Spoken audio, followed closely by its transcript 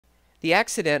The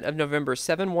accident of November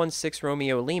 716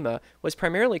 Romeo Lima was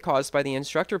primarily caused by the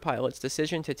instructor pilot's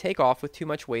decision to take off with too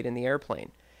much weight in the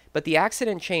airplane. But the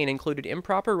accident chain included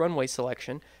improper runway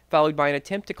selection, followed by an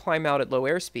attempt to climb out at low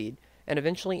airspeed, and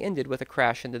eventually ended with a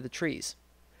crash into the trees.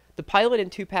 The pilot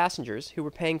and two passengers, who were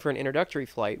paying for an introductory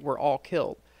flight, were all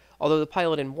killed, although the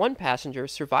pilot and one passenger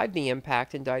survived the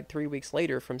impact and died 3 weeks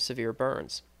later from severe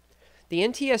burns. The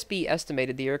NTSB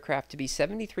estimated the aircraft to be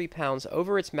 73 pounds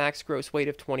over its max gross weight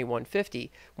of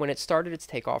 2150 when it started its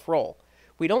takeoff roll.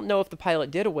 We don't know if the pilot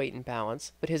did a weight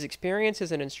imbalance, but his experience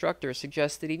as an instructor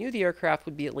suggests that he knew the aircraft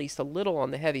would be at least a little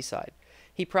on the heavy side.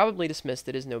 He probably dismissed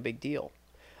it as no big deal.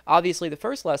 Obviously, the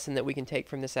first lesson that we can take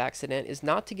from this accident is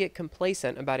not to get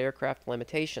complacent about aircraft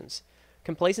limitations.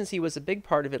 Complacency was a big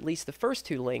part of at least the first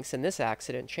two links in this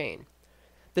accident chain.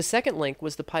 The second link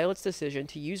was the pilot's decision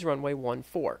to use runway 14.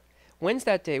 Winds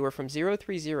that day were from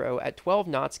 030 at 12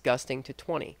 knots gusting to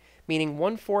 20, meaning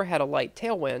 14 had a light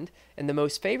tailwind, and the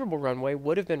most favorable runway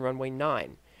would have been runway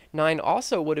 9. 9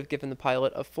 also would have given the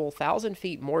pilot a full 1,000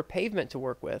 feet more pavement to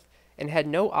work with, and had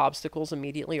no obstacles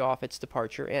immediately off its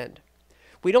departure end.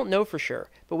 We don't know for sure,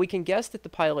 but we can guess that the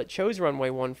pilot chose runway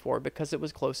 14 because it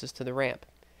was closest to the ramp.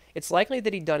 It's likely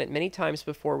that he'd done it many times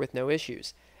before with no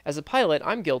issues. As a pilot,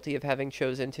 I'm guilty of having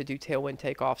chosen to do tailwind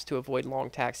takeoffs to avoid long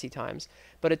taxi times,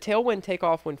 but a tailwind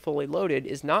takeoff when fully loaded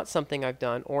is not something I've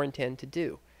done or intend to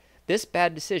do. This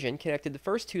bad decision connected the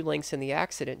first two links in the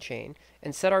accident chain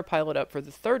and set our pilot up for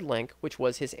the third link, which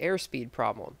was his airspeed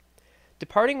problem.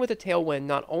 Departing with a tailwind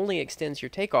not only extends your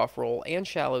takeoff roll and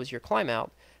shallows your climb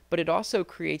out, but it also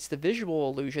creates the visual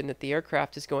illusion that the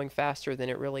aircraft is going faster than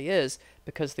it really is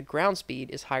because the ground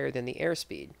speed is higher than the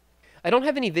airspeed. I don't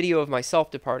have any video of myself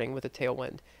departing with a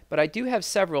tailwind, but I do have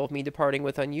several of me departing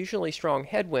with unusually strong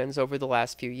headwinds over the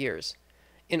last few years.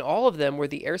 In all of them where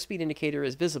the airspeed indicator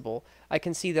is visible, I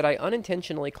can see that I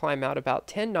unintentionally climb out about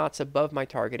 10 knots above my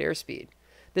target airspeed.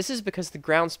 This is because the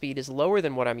ground speed is lower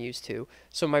than what I'm used to,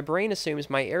 so my brain assumes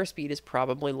my airspeed is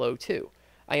probably low too.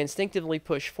 I instinctively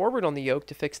push forward on the yoke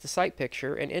to fix the sight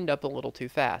picture and end up a little too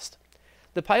fast.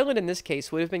 The pilot in this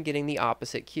case would have been getting the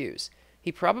opposite cues.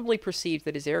 He probably perceived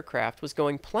that his aircraft was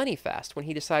going plenty fast when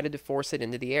he decided to force it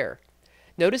into the air.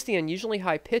 Notice the unusually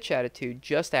high pitch attitude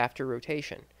just after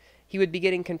rotation. He would be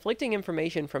getting conflicting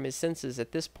information from his senses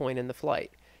at this point in the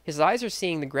flight. His eyes are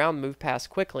seeing the ground move past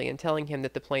quickly and telling him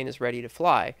that the plane is ready to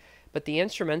fly, but the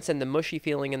instruments and the mushy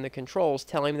feeling in the controls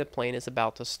tell him the plane is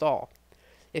about to stall.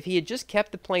 If he had just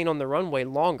kept the plane on the runway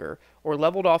longer, or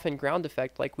leveled off in ground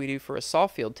effect like we do for a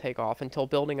soft field takeoff until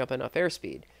building up enough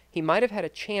airspeed, he might have had a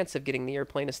chance of getting the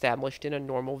airplane established in a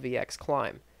normal VX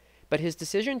climb. But his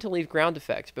decision to leave ground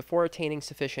effect before attaining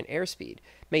sufficient airspeed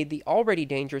made the already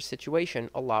dangerous situation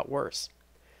a lot worse.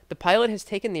 The pilot has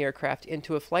taken the aircraft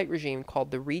into a flight regime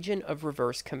called the region of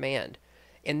reverse command.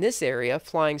 In this area,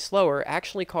 flying slower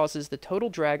actually causes the total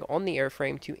drag on the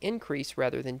airframe to increase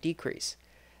rather than decrease.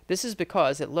 This is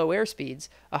because, at low airspeeds,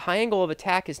 a high angle of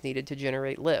attack is needed to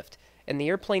generate lift, and the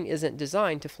airplane isn't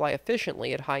designed to fly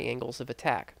efficiently at high angles of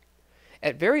attack.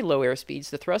 At very low airspeeds,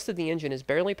 the thrust of the engine is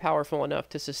barely powerful enough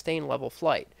to sustain level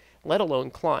flight, let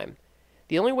alone climb.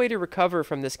 The only way to recover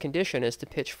from this condition is to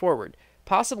pitch forward,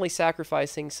 possibly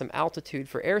sacrificing some altitude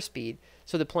for airspeed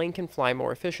so the plane can fly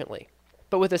more efficiently.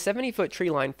 But with a 70-foot tree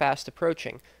line fast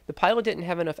approaching, the pilot didn't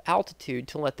have enough altitude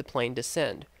to let the plane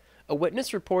descend. A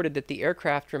witness reported that the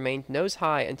aircraft remained nose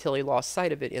high until he lost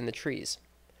sight of it in the trees.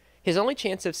 His only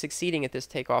chance of succeeding at this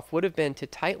takeoff would have been to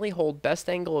tightly hold best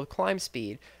angle of climb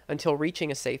speed until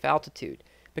reaching a safe altitude,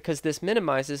 because this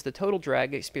minimizes the total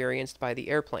drag experienced by the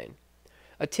airplane.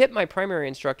 A tip my primary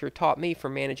instructor taught me for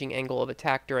managing angle of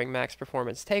attack during max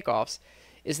performance takeoffs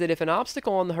is that if an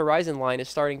obstacle on the horizon line is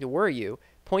starting to worry you,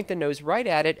 point the nose right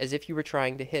at it as if you were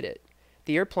trying to hit it.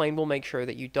 The airplane will make sure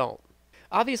that you don't.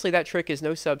 Obviously, that trick is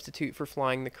no substitute for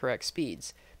flying the correct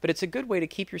speeds, but it's a good way to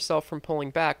keep yourself from pulling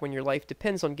back when your life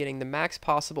depends on getting the max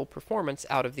possible performance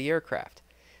out of the aircraft.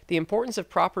 The importance of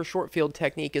proper short field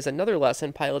technique is another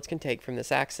lesson pilots can take from this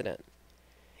accident.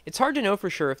 It's hard to know for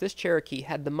sure if this Cherokee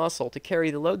had the muscle to carry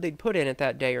the load they'd put in it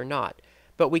that day or not,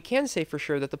 but we can say for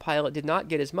sure that the pilot did not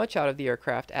get as much out of the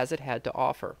aircraft as it had to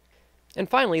offer. And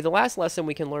finally, the last lesson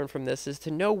we can learn from this is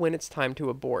to know when it's time to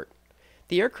abort.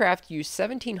 The aircraft used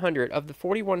 1,700 of the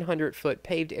 4,100-foot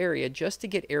paved area just to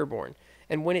get airborne,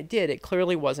 and when it did, it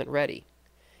clearly wasn't ready.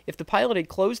 If the pilot had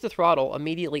closed the throttle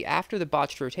immediately after the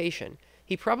botched rotation,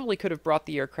 he probably could have brought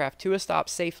the aircraft to a stop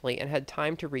safely and had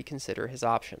time to reconsider his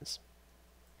options.